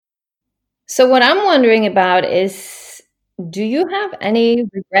So what I'm wondering about is, do you have any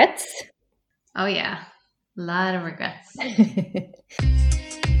regrets? Oh yeah, a lot of regrets.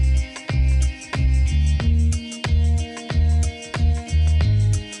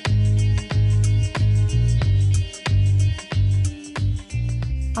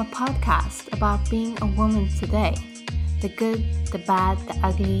 A podcast about being a woman today. The good, the bad, the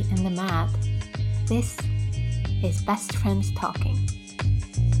ugly, and the mad. This is Best Friends Talking.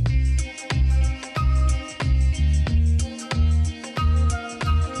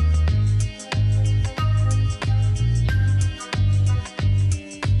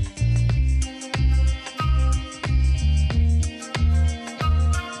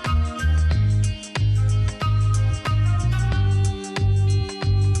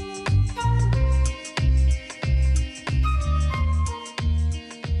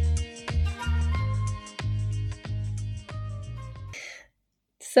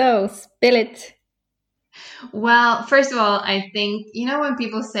 So spill it. Well, first of all, I think, when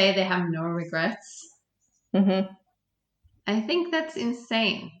people say they have no regrets, Mm-hmm. I think that's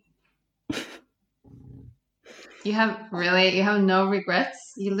insane. You have no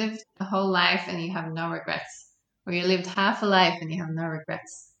regrets? You lived a whole life and you have no regrets. Or you lived half a life and you have no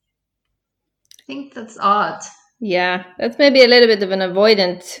regrets. I think that's odd. Yeah, that's maybe a little bit of an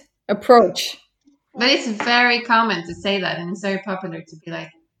avoidant approach. But it's very common to say that, and it's very popular to be like,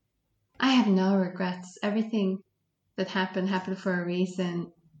 I have no regrets. Everything that happened for a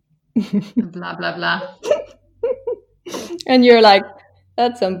reason. Blah, blah, blah. And you're like,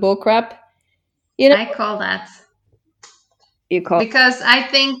 that's some bullcrap. I call that. You call Because I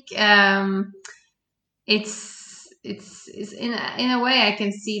think it's in a way I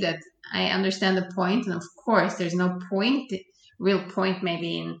can see that. I understand the point, and of course there's no real point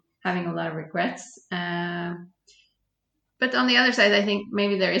maybe in having a lot of regrets. But on the other side, I think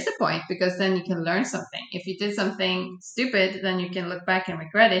maybe there is a point, because then you can learn something. If you did something stupid, then you can look back and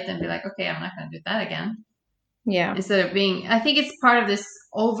regret it and be like, okay, I'm not going to do that again. Yeah. Instead of I think it's part of this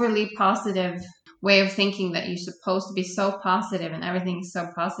overly positive way of thinking that you're supposed to be so positive and everything is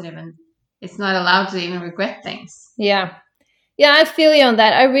so positive and it's not allowed to even regret things. Yeah. Yeah, I feel you on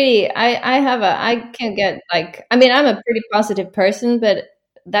that. I can get like, I mean, I'm a pretty positive person, but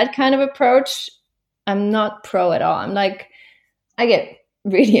that kind of approach, I'm not pro at all. I'm like, I get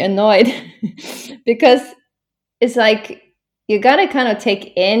really annoyed because it's like, you got to kind of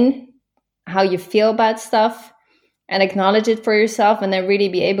take in how you feel about stuff and acknowledge it for yourself, and then really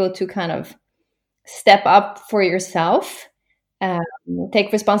be able to kind of step up for yourself,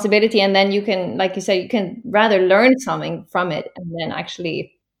 take responsibility, and then you can, like you said, you can rather learn something from it and then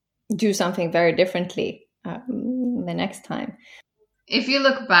actually do something very differently the next time. If you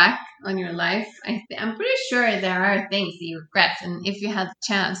look back on your life, I'm pretty sure there are things that you regret, and if you had the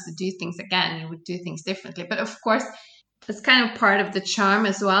chance to do things again, you would do things differently. But of course, it's kind of part of the charm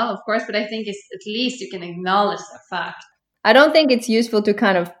as well, of course, but I think it's at least you can acknowledge the fact. I don't think it's useful to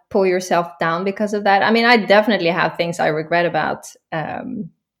kind of pull yourself down because of that. I mean, I definitely have things I regret about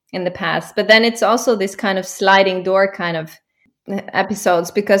in the past, but then it's also this kind of sliding door kind of episodes,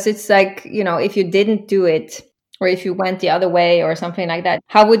 because it's like, if you didn't do it, or if you went the other way or something like that,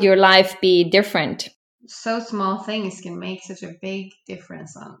 how would your life be different? So small things can make such a big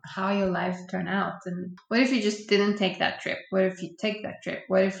difference on how your life turn out. And what if you just didn't take that trip? What if you take that trip?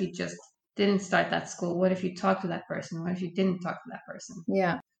 What if you just didn't start that school? What if you talked to that person? What if you didn't talk to that person?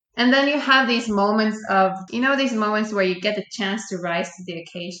 Yeah. And then you have these moments of, these moments where you get a chance to rise to the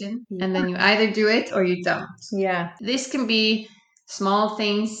occasion, and then you either do it or you don't. Yeah. This can be small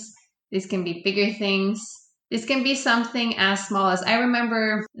things. This can be bigger things. This can be something as small as, I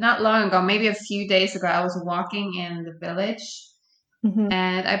remember not long ago, maybe a few days ago, I was walking in the village. Mm-hmm.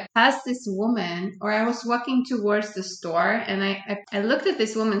 And I passed this woman, or I was walking towards the store, and I looked at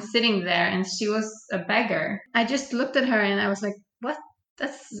this woman sitting there, and she was a beggar. I just looked at her and I was like, what?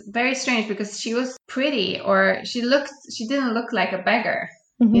 That's very strange, because she was pretty, or she didn't look like a beggar.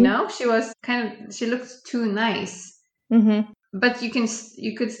 Mm-hmm. She was she looked too nice. Mm-hmm. But you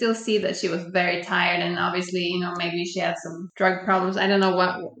could still see that she was very tired, and obviously, maybe she had some drug problems. I don't know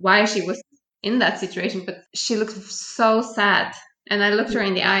why she was in that situation, but she looked so sad. And I looked her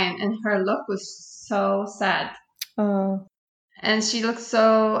in the eye, and her look was so sad. Oh. And she looked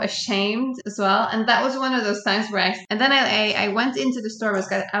so ashamed as well. And that was one of those times where I went into the store.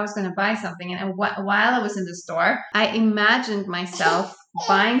 I was going to buy something. And while I was in the store, I imagined myself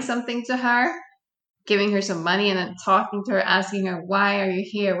buying something to her, giving her some money, and then talking to her, asking her, why are you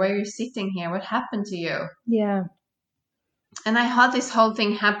here? Why are you sitting here? What happened to you? Yeah. And I had this whole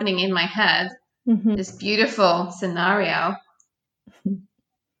thing happening in my head, Mm-hmm. this beautiful scenario.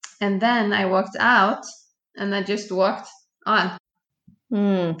 And then I walked out and I just walked on.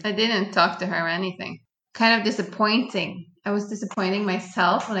 I didn't talk to her or anything. Kind of disappointing. I was disappointing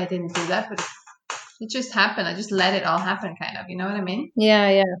myself when I didn't do that, but it just happened. I just let it all happen, kind of. You know what I mean? Yeah,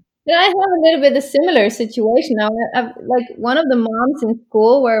 yeah. And I have a little bit of a similar situation now. Like one of the moms in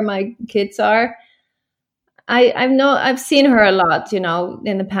school where my kids are, I've seen her a lot,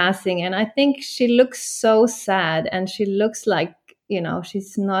 in the passing, and I think she looks so sad, and she looks like,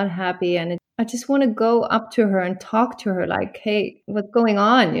 she's not happy, and I just want to go up to her and talk to her, like, hey, what's going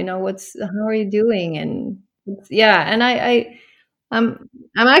on? How are you doing? And yeah, and I'm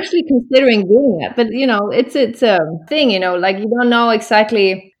actually considering doing that, but it's a thing, like you don't know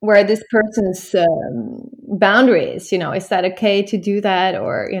exactly where this person's boundary is. Is that okay to do that,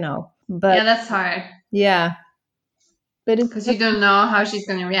 or But yeah, that's hard. Yeah, but because you don't know how she's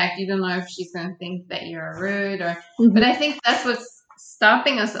going to react. You don't know if she's going to think that you're rude, or. Mhm. But I think that's what's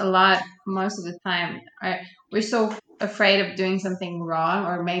stopping us a lot most of the time. We're so afraid of doing something wrong,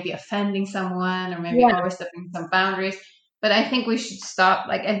 or maybe offending someone, or maybe overstepping some boundaries. But I think we should stop.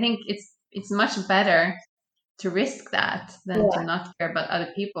 Like, I think it's much better to risk that than to not care about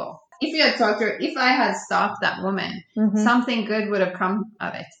other people. If you had talked to her, if I had stopped that woman, something good would have come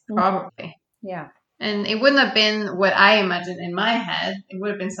of it, probably. Yeah. And it wouldn't have been what I imagined in my head. It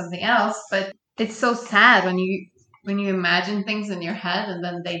would have been something else. But it's so sad when you imagine things in your head and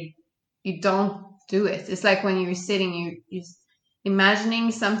then you don't do it. It's like when you're sitting, you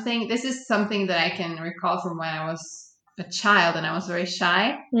imagining something. This is something that I can recall from when I was a child and I was very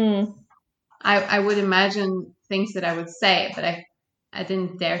shy. I would imagine things that I would say, but I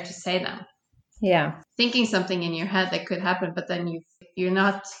didn't dare to say them. Yeah. Thinking something in your head that could happen, but then you're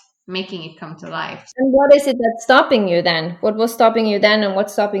not making it come to life. And what is it that's stopping you then? What was stopping you then, and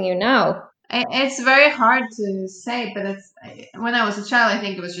what's stopping you now? It's very hard to say, but when I was a child, I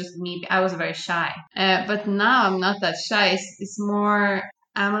think it was just me. I was very shy, but now I'm not that shy. It's more,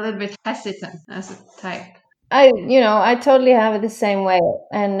 I'm a little bit hesitant as a type. I totally have it the same way,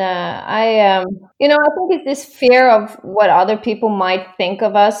 and I think it's this fear of what other people might think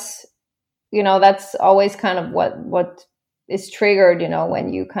of us. That's always kind of what is triggered,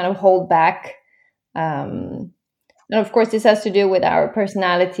 when you kind of hold back. And of course, this has to do with our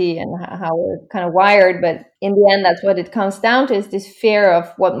personality and how we're kind of wired. But in the end, that's what it comes down to, is this fear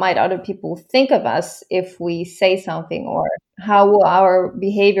of what might other people think of us if we say something, or how will our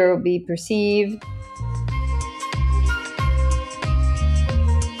behavior be perceived.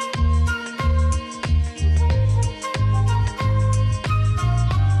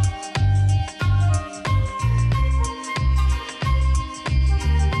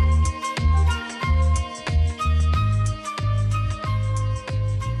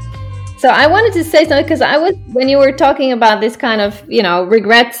 So I wanted to say something, because when you were talking about this kind of,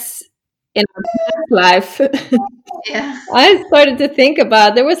 regrets in our past life, yeah, I started to think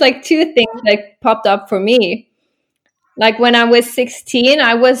about, there was like two things that popped up for me. Like when I was 16,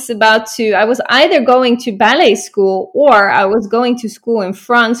 I was either going to ballet school or I was going to school in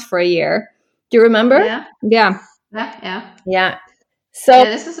France for a year. Do you remember? Yeah. So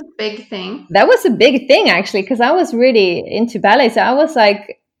this was a big thing. That was a big thing, actually, because I was really into ballet. So I was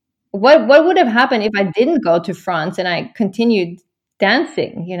like, what would have happened if I didn't go to France and I continued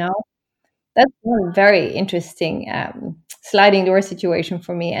dancing, That's one very interesting sliding door situation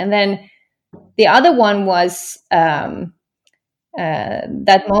for me. And then the other one was that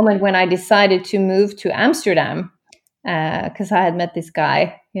moment when I decided to move to Amsterdam, because I had met this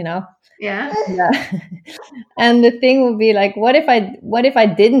guy, Yeah. And the thing would be like, what if I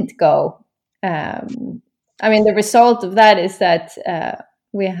didn't go? The result of that is that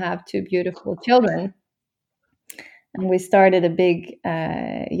we have two beautiful children, and we started a big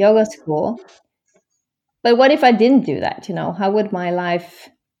yoga school. But what if I didn't do that? How would my life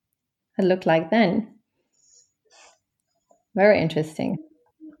look like then? Very interesting.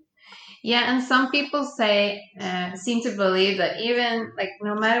 Yeah, and some people seem to believe that even like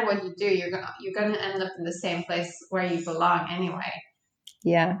no matter what you do, you're gonna end up in the same place where you belong anyway.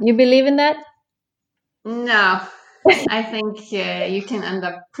 Yeah, you believe in that? No. I think you can end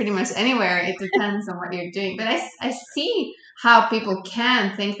up pretty much anywhere. It depends on what you're doing. But I see how people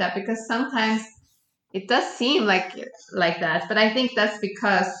can think that, because sometimes it does seem like that. But I think that's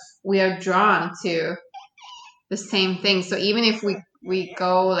because we are drawn to the same thing. So even if we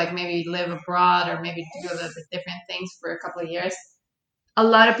go, like maybe live abroad or maybe do a little bit different things for a couple of years, a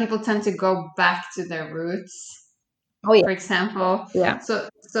lot of people tend to go back to their roots. Oh, yeah. For example. Yeah. So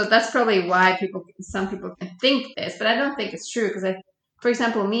that's probably why some people can think this, but I don't think it's true, because for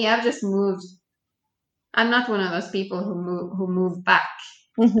example, me, I've just moved. I'm not one of those people who move back.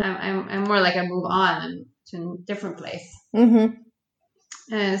 Mhm. I'm more like I move on and to a different place. Mhm.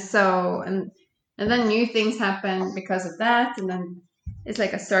 So and then new things happen because of that, and then it's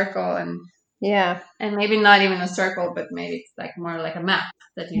like a circle, Yeah. and maybe not even a circle, but maybe it's like more like a map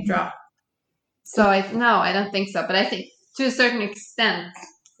that you draw. So no, I don't think so. But I think to a certain extent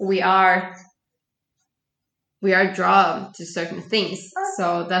we are drawn to certain things.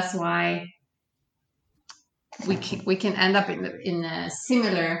 So that's why we can end up in a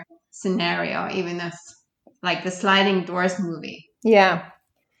similar scenario, even if like the sliding doors movie. Yeah.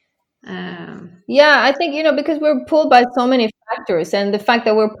 Um, Yeah, I think, because we're pulled by so many factors, and the fact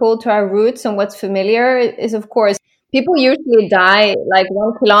that we're pulled to our roots and what's familiar is, of course, people usually die like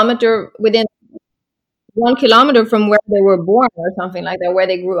 1 kilometer within 1 kilometer from where they were born or something like that, where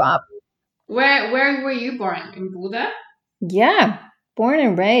they grew up. where were you born? In Buda? Yeah, born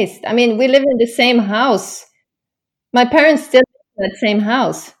and raised. I mean, we live in the same house. My parents still live in that same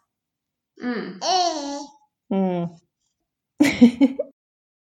house. Mm.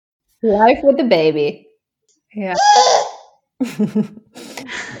 Life with the baby. Yeah.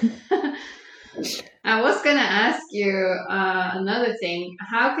 I was gonna ask you another thing.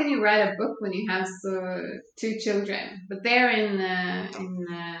 How can you write a book when you have two children, but they're in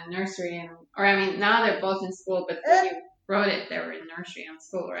nursery or I mean now they're both in school, but when you wrote it, they were in nursery and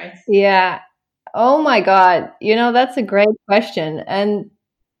school, right? Yeah. Oh my God. That's a great question. And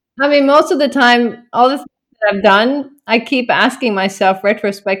I mean, most of the time, all the things that I've done, I keep asking myself,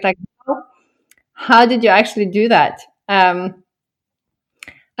 retrospect, like, how did you actually do that?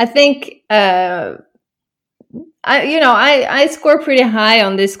 I think I score pretty high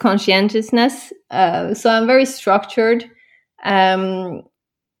on this conscientiousness, so I'm very structured, and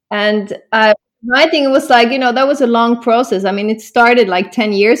writing was like that was a long process. I mean, it started like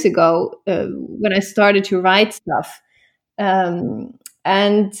 10 years ago when I started to write stuff,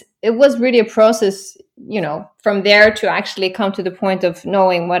 and it was really a process, from there to actually come to the point of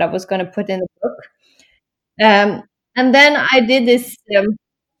knowing what I was going to put in the book. And then I did this.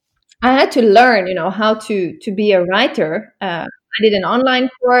 I had to learn, how to be a writer. I did an online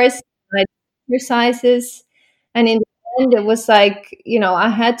course, I did exercises, and in the end, it was like I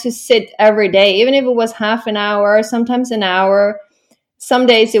had to sit every day, even if it was half an hour, sometimes an hour. Some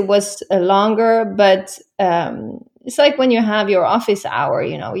days it was longer, but it's like when you have your office hour,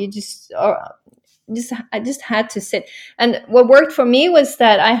 you I just had to sit. And what worked for me was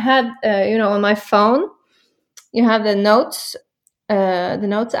that I had, on my phone, you have the notes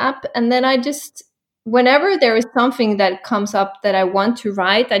app, and then I just, whenever there is something that comes up that I want to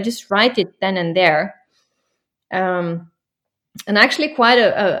write, I just write it then and there. And actually, quite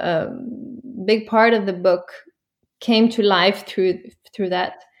a big part of the book came to life through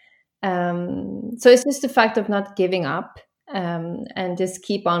that. So it's just the fact of not giving up, and just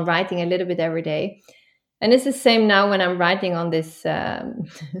keep on writing a little bit every day. And it's the same now when I'm writing on this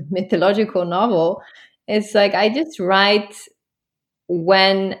mythological novel. It's like I just write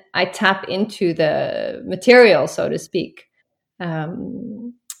when I tap into the material, so to speak.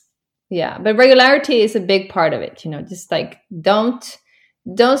 Yeah, but regularity is a big part of it. Just like don't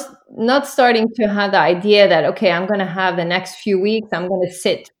not starting to have the idea that, okay, I'm going to have the next few weeks, I'm going to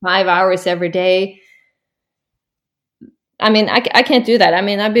sit 5 hours every day. I mean, I can't do that. I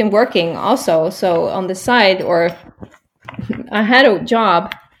mean, I've been working also, so on the side, or I had a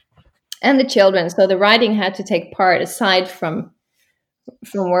job and the children, so the writing had to take part aside from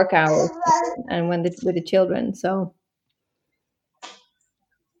work hours and with the children. So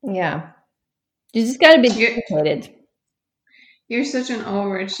yeah, you just got to be dedicated. You're such an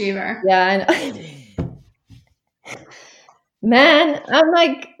overachiever. Yeah, I know. Man, I'm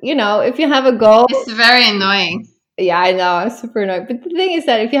like, if you have a goal, it's very annoying. Yeah, I know, I'm super annoyed. But the thing is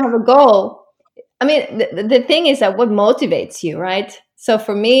that if you have a goal, I mean, the thing is that what motivates you, right? So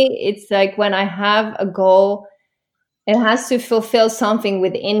for me, it's like when I have a goal, it has to fulfill something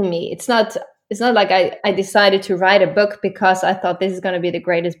within me. It's not like I decided to write a book because I thought this is going to be the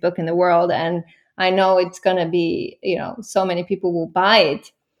greatest book in the world, and I know it's going to be, so many people will buy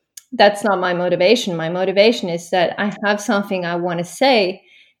it. That's not my motivation. My motivation is that I have something I want to say,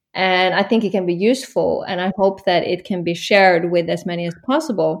 and I think it can be useful, and I hope that it can be shared with as many as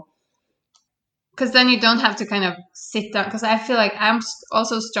possible. Because then you don't have to kind of sit down. Because I feel like I'm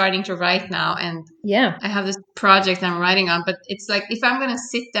also starting to write now, and yeah, I have this project I'm writing on. But it's like if I'm going to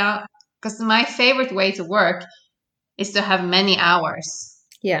sit down, because my favorite way to work is to have many hours.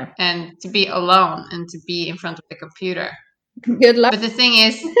 Yeah, and to be alone and to be in front of the computer. Good luck. But the thing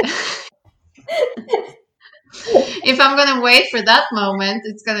is, if I'm going to wait for that moment,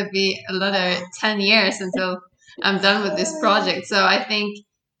 it's going to be another 10 years until I'm done with this project. So I think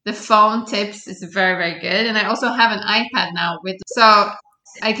the phone tips is very, very good. And I also have an iPad now so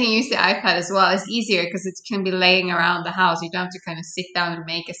I can use the iPad as well. It's easier because it can be laying around the house. You don't have to kind of sit down and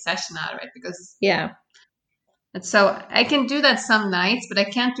make a session out of it because Yeah. so I can do that some nights, but I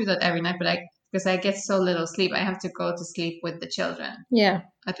can't do that every night. But because I get so little sleep, I have to go to sleep with the children Yeah.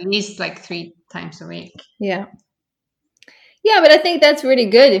 at least like 3 times a week. Yeah. Yeah, but I think that's really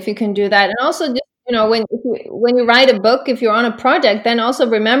good if you can do that. And also, just, when you write a book, if you're on a project, then also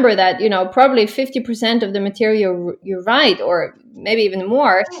remember that, probably 50% of the material you write, or maybe even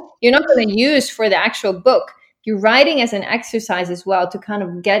more, you're not going to use for the actual book. You're writing as an exercise as well to kind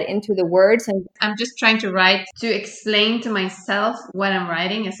of get into the words. And I'm just trying to write to explain to myself what I'm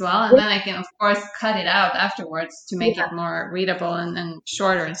writing as well. And then I can, of course, cut it out afterwards to make it more readable and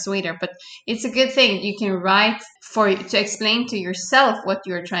shorter and sweeter. But it's a good thing. You can write to explain to yourself what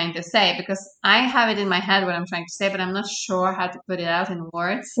you're trying to say, because I have it in my head what I'm trying to say, but I'm not sure how to put it out in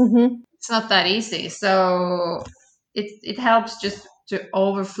words. It's not that easy. So it helps just to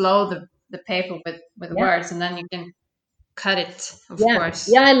overflow the paper with words, and then you can cut it, of course.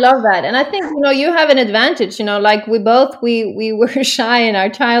 Yeah, I love that. And I think, you have an advantage, like we were shy in our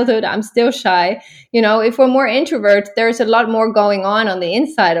childhood. I'm still shy. If we're more introverts, there's a lot more going on the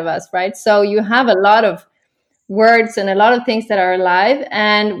inside of us, right? So you have a lot of words and a lot of things that are alive.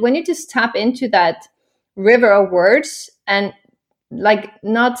 And when you just tap into that river of words and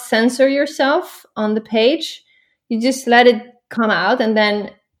not censor yourself on the page, you just let it come out. And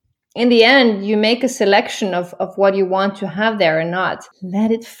then in the end, you make a selection of what you want to have there and not.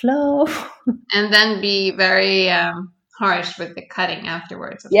 Let it flow. And then be very harsh with the cutting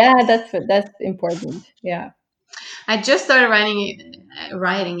afterwards. Yeah, that's important. Yeah. I just started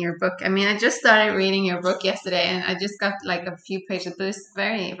writing your book. I mean, I just started reading your book yesterday, and I just got like a few pages, but it's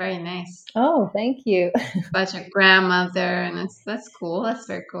very, very nice. Oh, thank you. About your grandmother, and that's cool. That's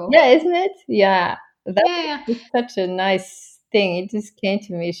very cool. Yeah, isn't it? Yeah. That's such a nice thing. It just came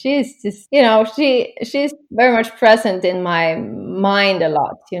to me. She's just, she's very much present in my mind a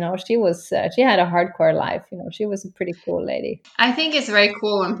lot. She had a hardcore life. She was a pretty cool lady. I think it's very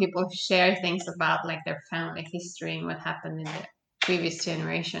cool when people share things about like their family history and what happened in the previous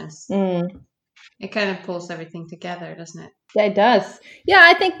generations. It kind of pulls everything together, doesn't it? Yeah, it does. Yeah,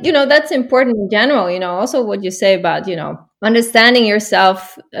 I think, that's important in general. Also what you say about, understanding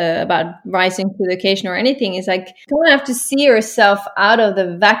yourself about rising to the occasion or anything is like, you don't have to see yourself out of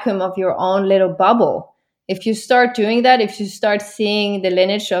the vacuum of your own little bubble. If you start doing that, if you start seeing the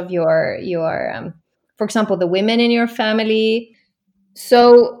lineage of your for example, the women in your family.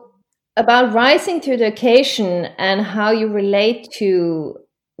 So about rising to the occasion and how you relate to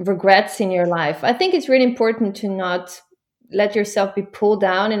regrets in your life, I think it's really important to not let yourself be pulled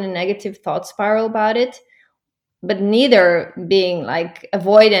down in a negative thought spiral about it, but neither being like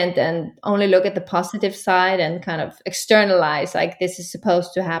avoidant and only look at the positive side and kind of externalize like this is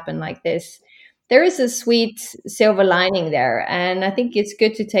supposed to happen like this. There is a sweet silver lining there, and I think it's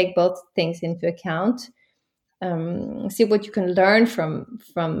good to take both things into account. See what you can learn from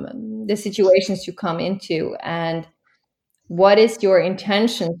the situations you come into, and what is your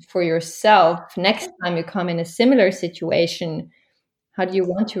intention for yourself next time you come in a similar situation. How do you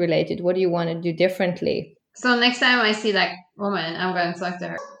want to relate it? What do you want to do differently? So next time I see that woman, I'm going to talk to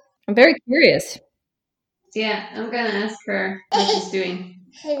her. I'm very curious. Yeah, I'm going to ask her what she's doing.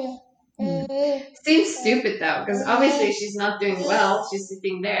 Seems stupid though, because obviously she's not doing well. She's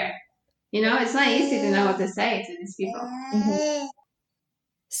sitting there. It's not easy to know what to say to these people.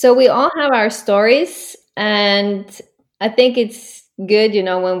 So we all have our stories, and I think it's good,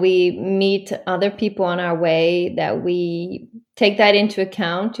 when we meet other people on our way, that we take that into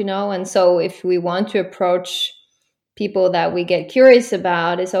account, and so if we want to approach people that we get curious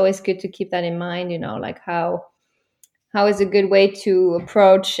about, it's always good to keep that in mind, like how is a good way to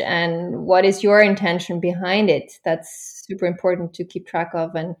approach, and what is your intention behind it. That's super important to keep track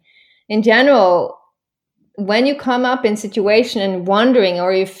of. And in general, when you come up in situation and wondering,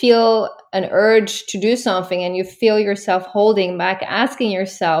 or you feel an urge to do something and you feel yourself holding back, asking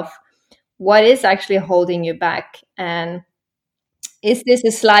yourself, what is actually holding you back? And is this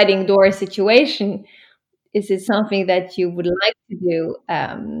a sliding door situation? Is it something that you would like to do?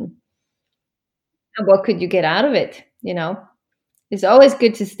 And what could you get out of it? It's always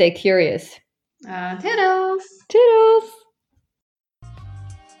good to stay curious. Toodles! Toodles!